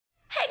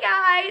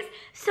Guys,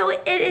 so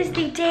it is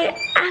the day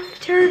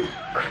after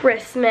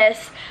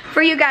Christmas.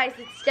 For you guys,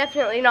 it's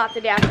definitely not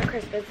the day after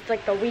Christmas. It's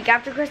like the week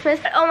after Christmas.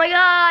 But oh my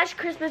gosh,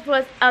 Christmas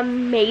was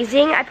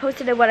amazing. I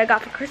posted what I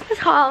got for Christmas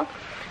haul.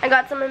 I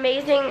got some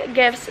amazing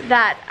gifts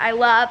that I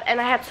love, and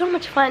I had so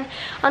much fun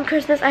on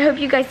Christmas. I hope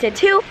you guys did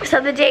too.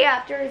 So the day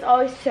after is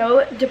always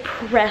so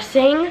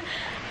depressing.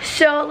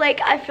 So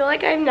like I feel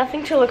like I have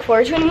nothing to look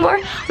forward to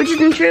anymore, which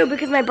isn't true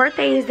because my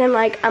birthday is in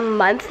like a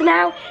month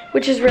now,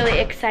 which is really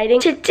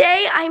exciting.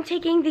 Today I'm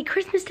taking the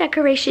Christmas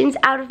decorations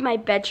out of my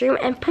bedroom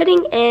and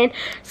putting in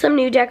some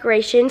new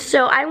decorations.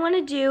 So I want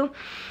to do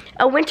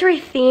a wintry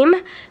theme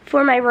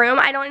for my room.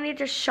 I don't need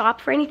to shop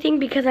for anything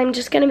because I'm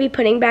just going to be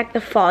putting back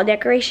the fall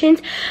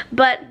decorations,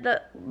 but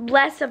the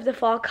less of the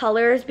fall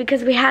colors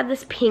because we had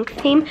this pink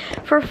theme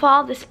for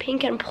fall, this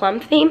pink and plum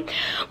theme,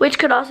 which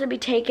could also be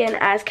taken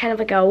as kind of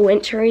like a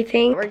wintry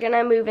thing. We're going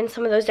to move in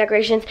some of those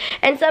decorations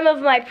and some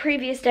of my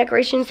previous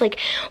decorations, like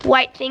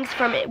white things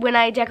from when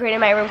I decorated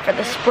my room for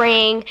the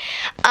spring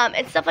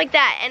and stuff like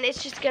that. And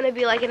it's just going to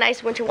be like a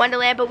nice winter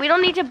wonderland, but we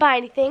don't need to buy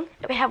anything.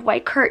 We have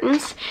white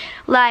curtains.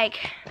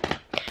 Like,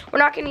 we're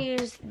not going to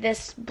use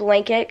this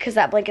blanket because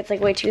that blanket's like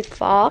way too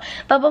fall.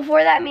 But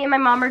before that, me and my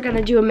mom are going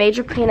to do a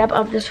major cleanup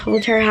of this whole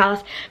entire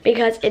house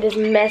because it is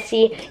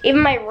messy.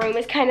 Even my room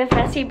is kind of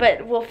messy,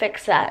 but we'll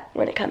fix that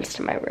when it comes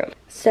to my room.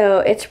 So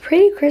it's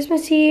pretty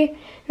Christmassy,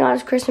 not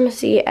as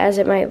Christmassy as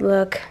it might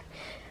look,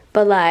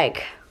 but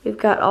like we've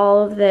got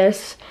all of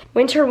this.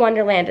 Winter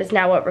Wonderland is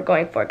now what we're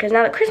going for because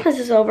now that Christmas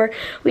is over,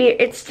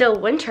 it's still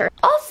winter.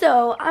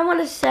 Also, I want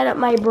to set up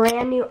my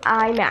brand new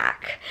iMac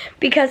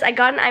because I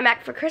got an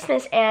iMac for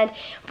Christmas, and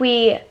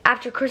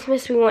after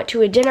Christmas we went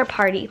to a dinner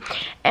party,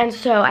 and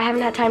so I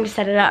haven't had time to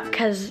set it up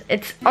because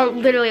it's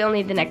literally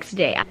only the next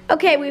day.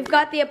 Okay, we've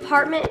got the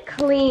apartment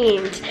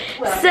cleaned.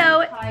 Well,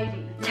 so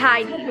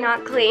tidy,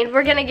 not clean.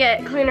 We're gonna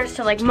get cleaners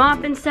to like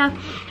mop and stuff.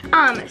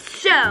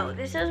 So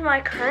this is my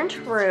current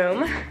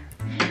room.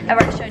 I've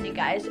already showed you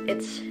guys.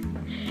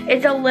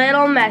 It's a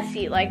little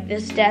messy. Like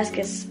this desk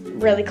is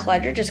really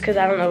cluttered just because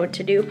I don't know what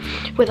to do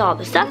with all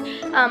the stuff.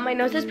 My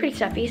nose is pretty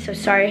stuffy, so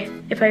sorry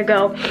if I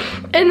go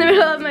in the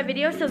middle of my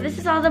video. So this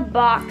is all the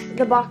box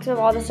of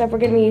all the stuff we're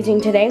gonna be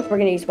using today. We're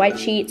gonna use white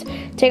sheets,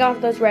 take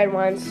off those red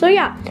ones. So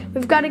yeah,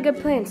 we've got a good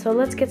plan. So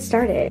let's get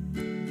started.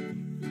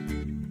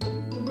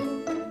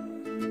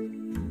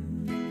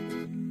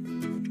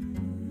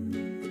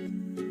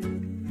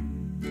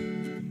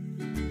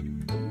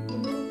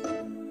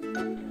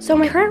 So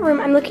my current room,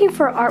 I'm looking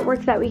for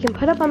artwork that we can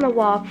put up on the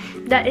wall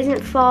that isn't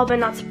fall but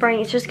not spring.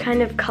 It's just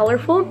kind of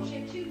colorful.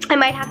 I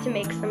might have to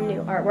make some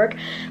new artwork.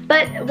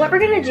 But what we're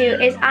gonna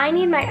do is I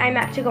need my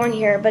iMac to go in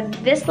here, but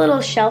this little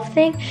shelf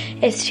thing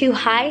is too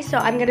high, so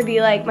I'm gonna be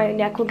like, my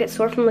neck will get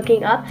sore from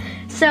looking up.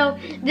 So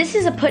this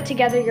is a put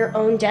together your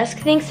own desk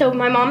thing. So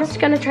my mom is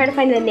gonna try to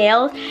find the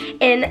nails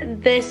in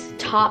this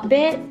top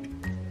bit,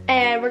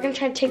 and we're gonna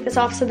try to take this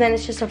off so then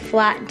it's just a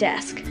flat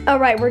desk. All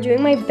right, we're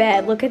doing my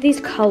bed. Look at these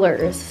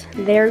colors.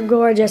 They're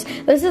gorgeous.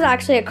 This is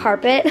actually a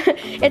carpet.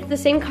 It's the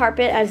same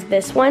carpet as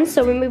this one.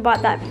 So when we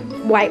bought that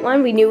white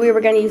one, we knew we were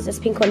gonna use this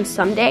pink one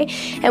someday,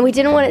 and we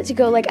didn't want it to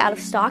go like out of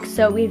stock,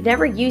 so we've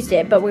never used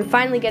it, but we're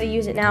finally gonna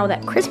use it now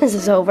that Christmas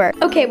is over.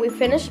 Okay, we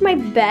finished my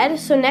bed,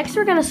 so next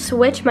we're gonna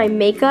switch my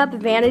makeup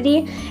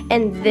vanity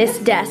and this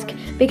desk,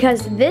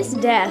 because this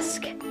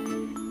desk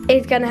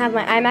is gonna have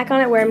my iMac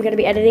on it where I'm gonna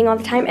be editing all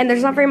the time, and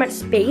there's not very much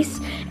space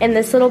in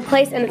this little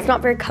place, and it's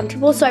not very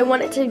comfortable, so I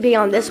want it to be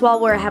on this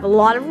wall where I have a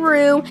lot of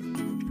room.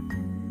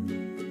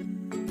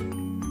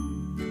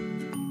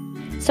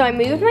 So I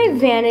moved my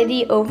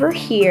vanity over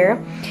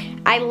here.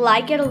 I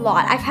like it a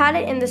lot. I've had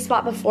it in this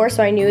spot before,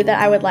 so I knew that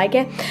I would like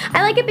it.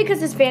 I like it because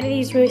this vanity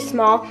is really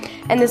small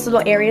and this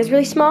little area is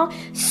really small.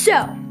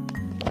 So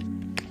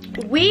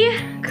we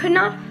could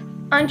not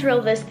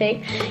undrill this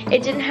thing.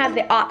 It didn't have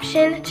the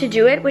option to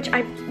do it, which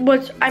I'm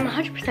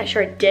 100%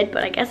 sure it did,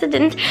 but I guess it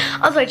didn't.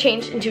 Also, I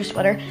changed into a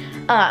sweater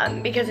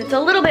because it's a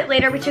little bit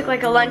later. We took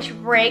like a lunch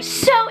break.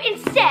 So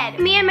instead,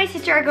 me and my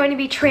sister are going to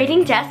be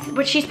trading desks,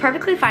 which she's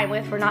perfectly fine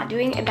with. We're not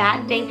doing a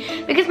bad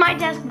thing because my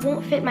desk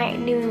won't fit my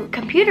new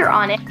computer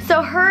on it.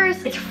 So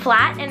hers is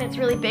flat and it's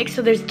really big,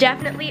 so there's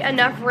definitely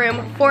enough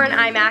room for an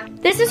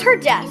iMac. This is her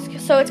desk,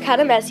 so it's kind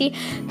of messy.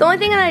 The only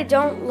thing that I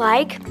don't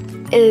like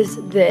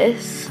is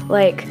this,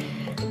 like,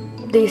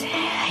 these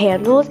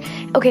handles.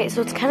 Okay,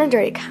 so it's kind of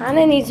dirty. It kind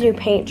of needs a new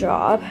paint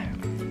job,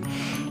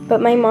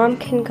 but my mom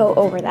can go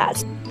over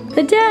that.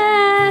 The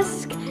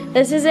desk,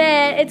 this is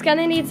it. It's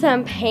gonna need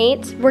some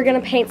paint. We're gonna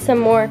paint some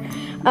more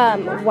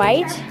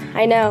white.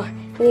 I know,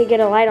 we need to get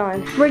a light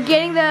on. We're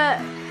getting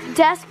the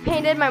desk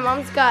painted. My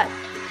mom's got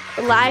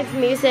live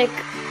music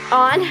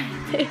on.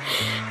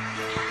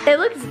 It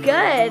looks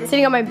good.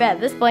 Sitting on my bed,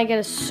 this blanket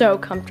is so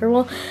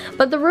comfortable,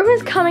 but the room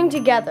is coming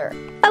together.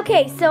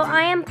 Okay, so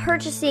I am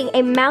purchasing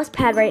a mouse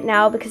pad right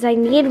now because I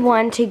need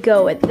one to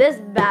go with this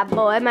bad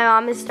boy. My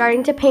mom is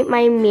starting to paint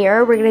my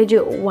mirror. We're gonna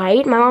do it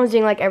white. My mom's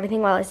doing like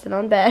everything while I sit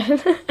on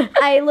bed.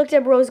 I looked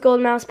up rose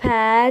gold mouse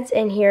pads,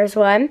 and here's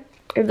one.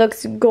 It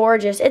looks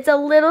gorgeous. It's a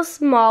little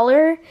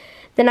smaller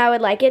then I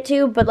would like it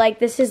to, but like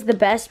this is the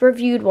best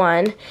reviewed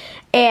one,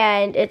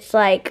 and it's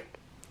like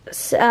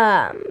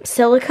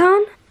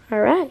silicone. All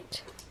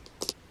right,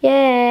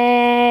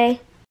 yay.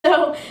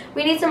 So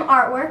we need some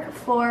artwork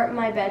for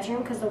my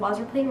bedroom because the walls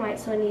are plain white,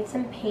 so I need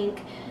some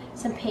pink.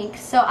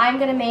 So I'm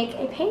gonna make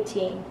a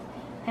painting.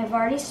 I've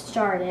already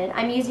started.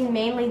 I'm using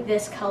mainly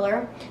this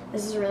color.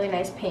 This is a really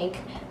nice pink,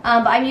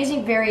 but I'm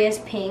using various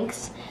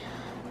pinks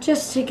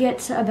just to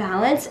get a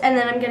balance, and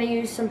then I'm gonna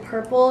use some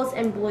purples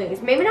and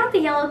blues. Maybe not the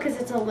yellow because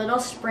it's a little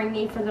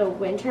springy for the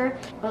winter,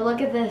 but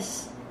look at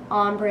this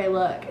ombre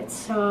look. It's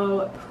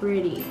so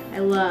pretty. I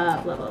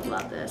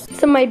love this.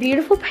 So my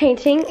beautiful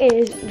painting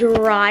is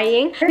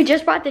drying. We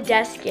just brought the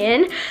desk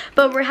in,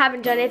 but we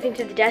haven't done anything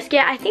to the desk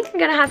yet. I think I'm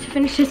gonna have to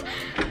finish this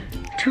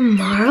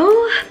tomorrow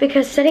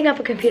because setting up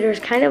a computer is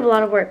kind of a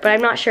lot of work, but I'm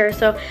not sure.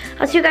 So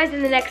I'll see you guys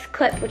in the next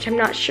clip, which I'm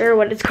not sure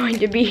what it's going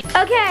to be.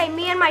 Okay,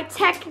 me and my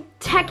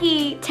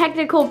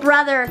technical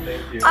brother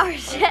are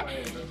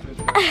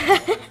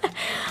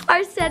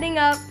setting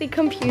up the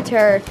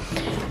computer.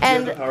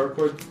 And the power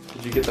cord,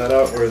 did you get that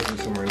out, or is it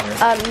somewhere in here?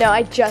 No,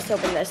 I just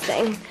opened this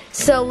thing.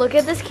 So look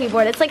at this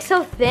keyboard. It's like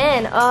so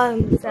thin. Oh,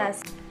 I'm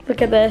obsessed.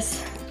 Look at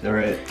this. All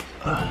right.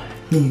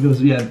 Here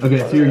goes. Yeah. Okay.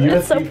 So your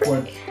USB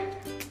ports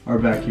are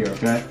back here.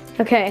 Okay.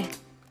 Okay.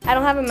 I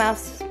don't have a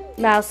mouse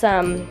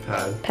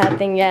pad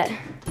thing yet.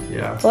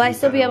 Yeah. Will I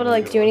still be able to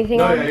like do anything?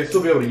 No, yeah, you'll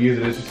still be able to use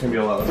it. It's just gonna be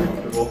a lot less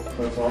comfortable.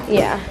 That's all.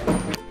 Yeah.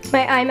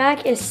 My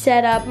iMac is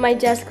set up. My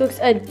desk looks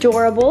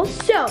adorable.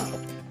 So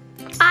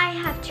I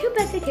have 2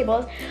 bedside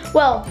tables.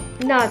 Well,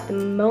 not at the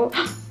moment.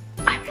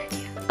 I have an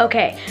idea.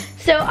 Okay,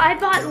 so I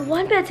bought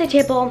 1 bedside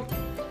table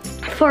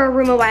for a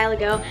room a while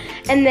ago,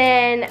 and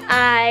then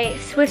I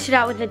switched it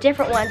out with a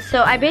different one.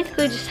 So I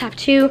basically just have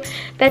 2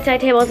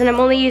 bedside tables, and I'm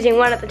only using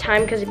 1 at the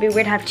time because it'd be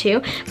weird to have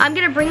 2. I'm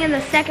gonna bring in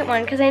the second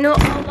one because I know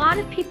a lot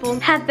of people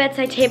have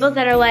bedside tables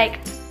that are like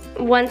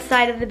one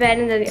side of the bed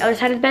and then the other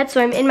side of the bed.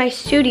 So I'm in my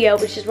studio,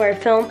 which is where I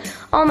film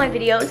all my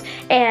videos,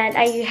 and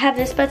I have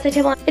this bedside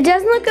table. It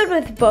doesn't look good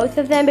with both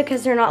of them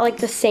because they're not like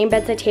the same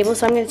bedside table,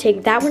 so I'm gonna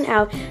take that one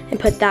out and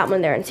put that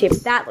one there and see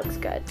if that looks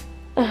good.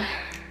 I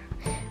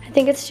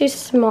think it's too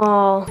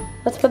small.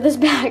 Let's put this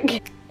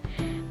back.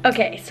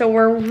 Okay, so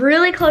we're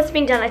really close to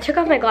being done. I took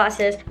off my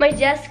glasses. My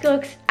desk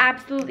looks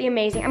absolutely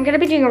amazing. I'm gonna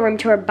be doing a room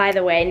tour, by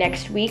the way,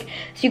 next week,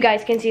 so you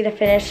guys can see the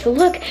finished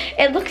look.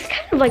 It looks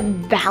kind of like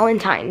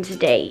Valentine's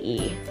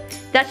Day-y.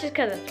 That's just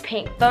because it's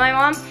pink. But my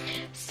mom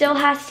still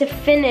has to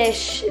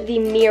finish the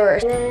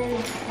mirrors. And then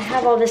I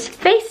have all this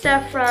face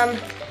stuff from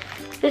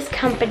this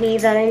company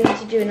that I need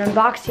to do an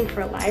unboxing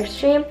for a live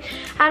stream.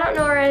 I don't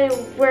know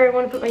where I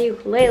want to put my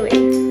ukulele.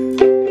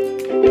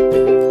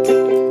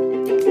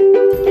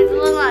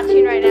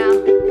 Tune right now.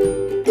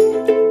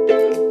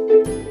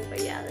 But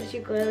yeah, this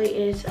ukulele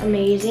is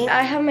amazing.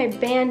 I have my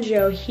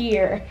banjo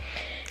here.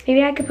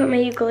 Maybe I could put my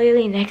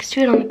ukulele next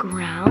to it on the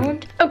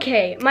ground.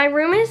 Okay, my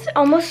room is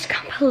almost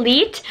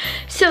complete.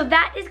 So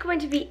that is going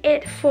to be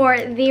it for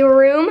the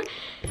room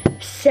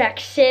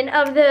section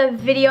of the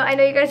video. I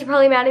know you guys are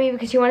probably mad at me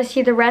because you want to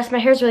see the rest. My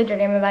hair's really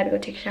dirty. I'm about to go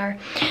take a shower.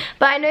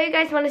 But I know you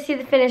guys want to see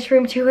the finished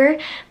room tour,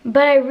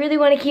 but I really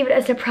want to keep it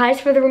a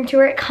surprise for the room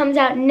tour. It comes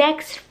out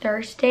next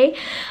Thursday,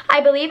 I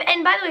believe.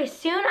 And by the way,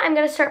 soon I'm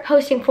going to start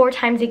posting 4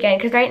 times again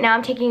because right now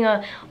I'm taking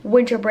a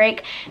winter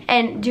break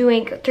and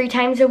doing 3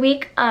 times a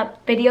week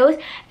videos.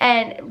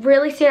 And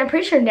really soon, I'm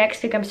pretty sure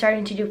next week I'm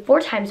starting to do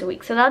 4 times a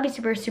week. So that'll be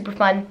super, super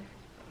fun.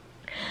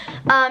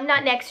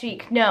 Not next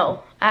week,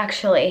 no,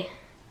 actually.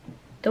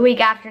 The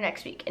week after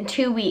next week, in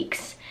 2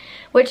 weeks.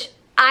 Which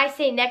I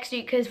say next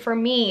week because for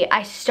me,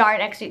 I start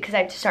next week because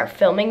I have to start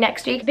filming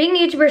next week. Being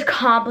a YouTuber is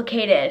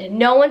complicated.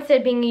 No one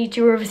said being a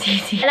YouTuber was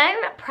easy. And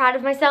I'm proud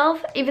of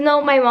myself. Even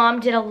though my mom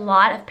did a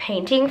lot of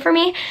painting for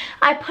me,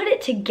 I put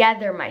it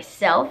together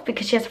myself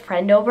because she has a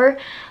friend over.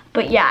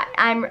 But yeah,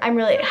 I'm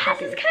really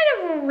happy. This is kind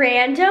of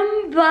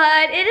random,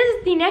 but it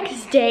is the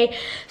next day.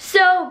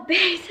 So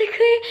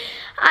basically,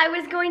 I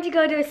was going to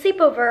go to a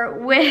sleepover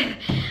with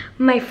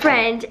my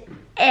friend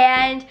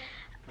and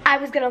I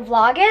was gonna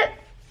vlog it,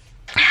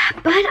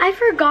 but I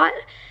forgot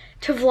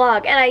to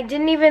vlog, and I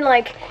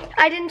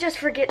didn't just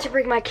forget to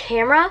bring my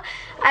camera.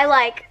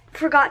 I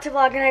forgot to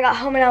vlog, and I got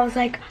home and I was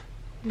like,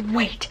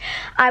 wait,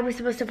 I was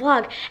supposed to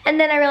vlog. And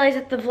then I realized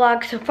that the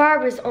vlog so far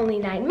was only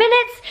 9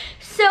 minutes,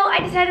 so I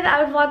decided that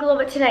I would vlog a little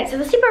bit tonight. So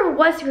the sleepover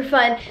was super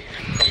fun.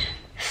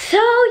 So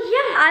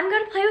yeah, I'm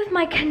gonna play with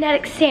my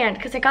kinetic sand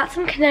because I got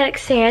some kinetic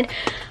sand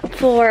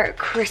for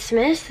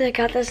Christmas. I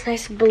got this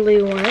nice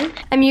blue one.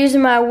 I'm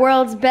using my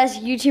world's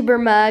best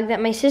YouTuber mug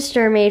that my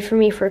sister made for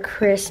me for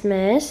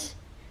Christmas.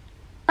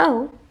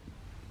 Oh,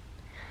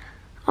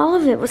 all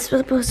of it was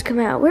supposed to come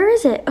out. Where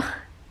is it?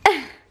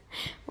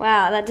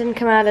 Wow, that didn't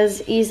come out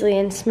as easily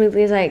and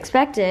smoothly as I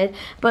expected,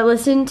 but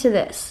listen to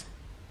this.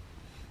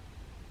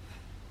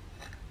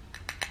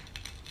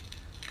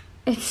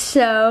 It's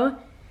so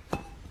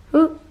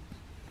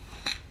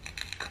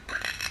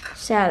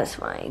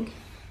satisfying.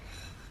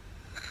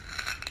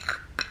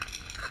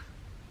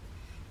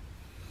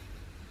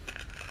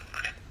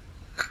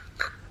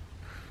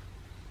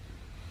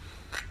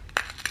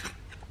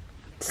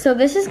 So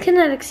this is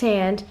kinetic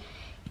sand.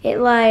 It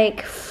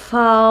like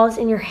falls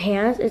in your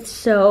hands. It's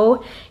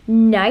so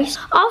nice.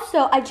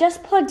 Also, I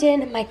just plugged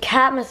in my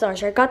cat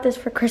massager. I got this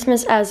for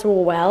Christmas as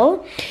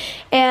well.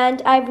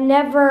 And I've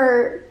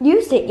never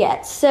used it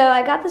yet. So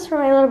I got this for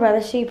my little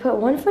brother. So you put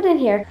one foot in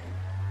here.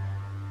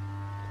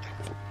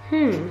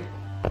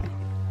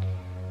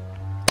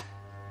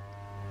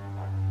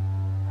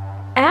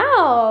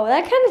 Ow,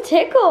 that kind of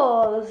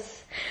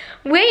tickles.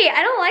 Wait,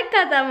 I don't like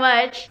that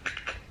much.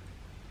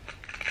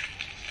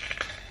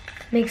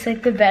 Makes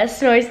like the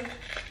best noise ever.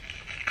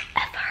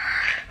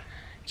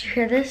 Did you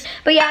hear this?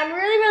 But yeah, I'm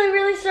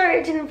really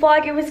sorry I didn't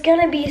vlog. It was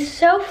gonna be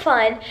so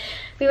fun.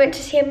 We went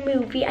to see a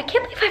movie. I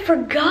can't believe I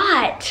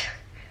forgot.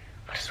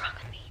 What is wrong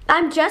with me?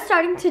 I'm just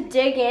starting to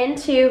dig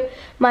into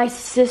my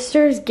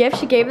sister's gift.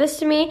 She gave this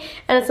to me,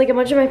 and it's like a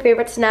bunch of my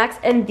favorite snacks,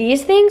 and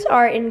these things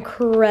are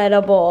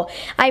incredible.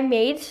 I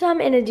made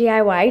some in a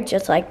DIY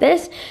just like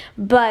this,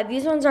 but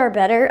these ones are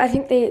better. I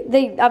think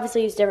they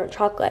obviously use different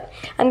chocolate.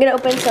 I'm gonna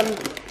open some.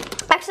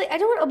 Actually, I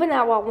don't want to open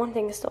that while one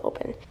thing is still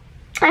open.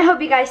 I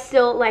hope you guys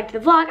still liked the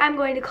vlog. I'm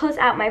going to close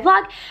out my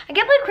vlog. I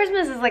can't believe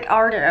Christmas is like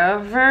already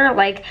over.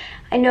 Like,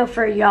 I know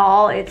for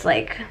y'all, it's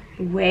like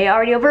way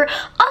already over.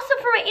 Also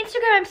for my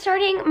Instagram, I'm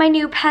starting my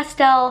new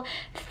pastel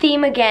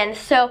theme again.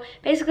 So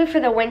basically for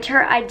the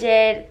winter, I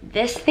did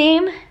this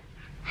theme.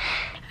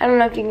 I don't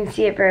know if you can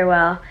see it very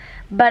well,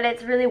 but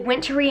it's really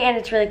wintry and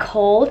it's really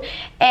cold.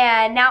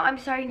 And now I'm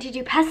starting to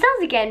do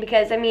pastels again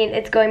because, I mean,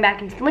 it's going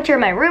back into the winter.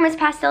 My room is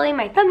pastelling,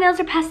 my thumbnails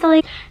are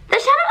pastelling. The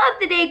shout out of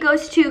the day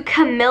goes to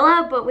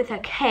Camilla, but with a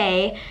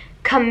K.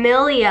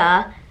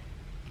 Camellia,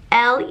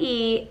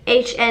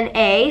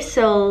 L-E-H-N-A,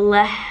 so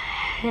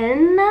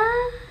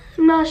Lehena?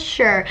 I'm not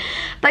sure.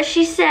 But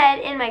she said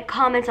in my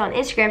comments on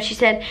Instagram, she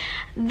said,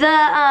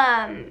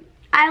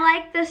 I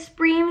like the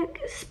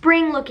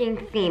spring looking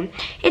theme.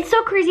 It's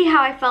so crazy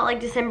how I felt like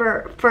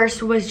December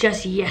 1st was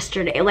just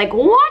yesterday. Like,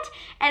 what?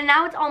 And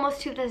now it's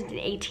almost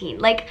 2018.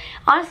 Like,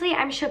 honestly,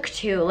 I'm shook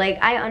too. Like,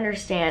 I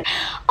understand.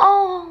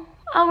 Oh,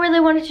 I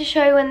really wanted to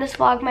show you in this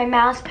vlog my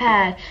mouse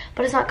pad,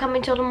 but it's not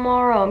coming till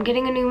tomorrow. I'm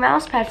getting a new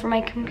mouse pad for my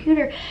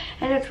computer,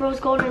 and it's rose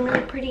gold and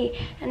really pretty,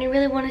 and I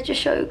really wanted to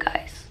show you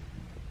guys.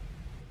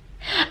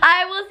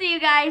 I will see you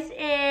guys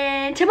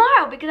in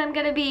tomorrow because I'm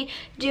gonna be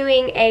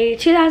doing a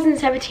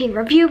 2017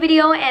 review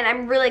video, and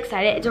I'm really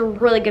excited. It's a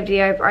really good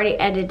video. I've already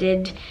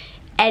edited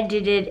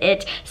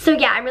it. So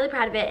yeah, I'm really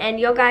proud of it, and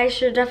you guys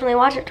should definitely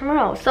watch it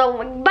tomorrow. So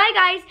bye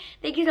guys.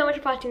 Thank you so much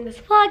for watching this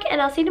vlog, and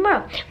I'll see you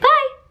tomorrow.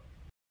 Bye.